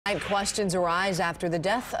Questions arise after the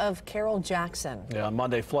death of Carol Jackson. Yeah, on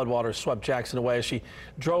Monday, floodwaters swept Jackson away as she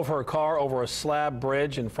drove her car over a slab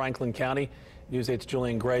bridge in Franklin County. News 8's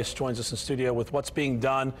Julian Grace joins us in studio with what's being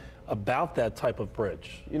done about that type of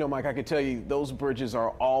bridge. You know, Mike, I could tell you those bridges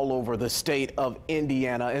are all over the state of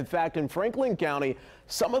Indiana. In fact, in Franklin County,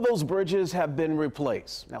 some of those bridges have been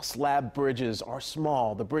replaced. Now, slab bridges are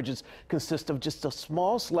small. The bridges consist of just a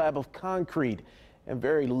small slab of concrete and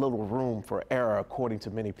very little room for error, according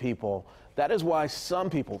to many people. That is why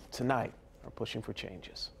some people tonight are pushing for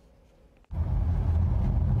changes.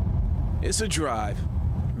 It's a drive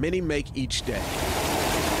many make each day.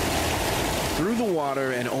 Through the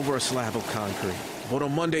water and over a slab of concrete. But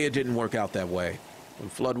on Monday, it didn't work out that way when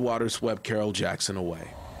floodwaters swept Carol Jackson away.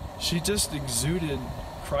 She just exuded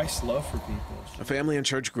Christ's love for people. A family and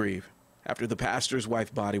church grieve after the pastor's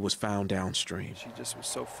wife's body was found downstream. She just was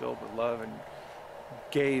so filled with love and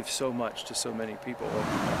gave so much to so many people.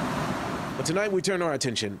 But tonight we turn our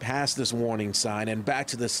attention past this warning sign and back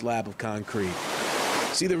to this slab of concrete.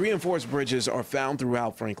 See, the reinforced bridges are found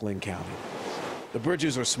throughout Franklin County. The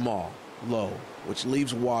bridges are small, low, which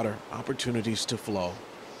leaves water opportunities to flow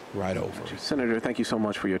right over. Senator, thank you so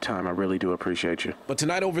much for your time. I really do appreciate you. But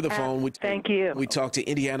tonight over the phone, thank you. We talked to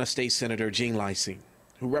Indiana State Senator Jean Lysing,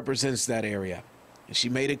 who represents that area, and she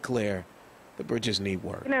made it clear the bridges need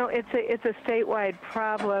work. You know, it's a statewide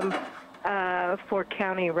problem for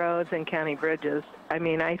county roads and county bridges. I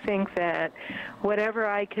mean, I think that whatever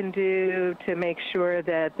I can do to make sure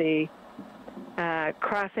that the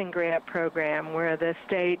crossing grant program, where the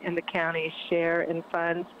state and the county share in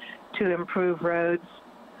funds to improve roads,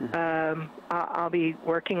 I'll be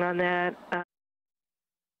working on that.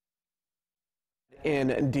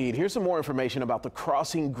 Indeed. Here's some more information about the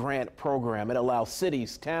Crossing Grant Program. It allows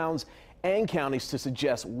cities, towns, and counties to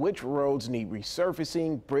suggest which roads need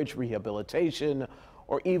resurfacing, bridge rehabilitation,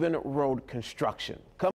 or even road construction.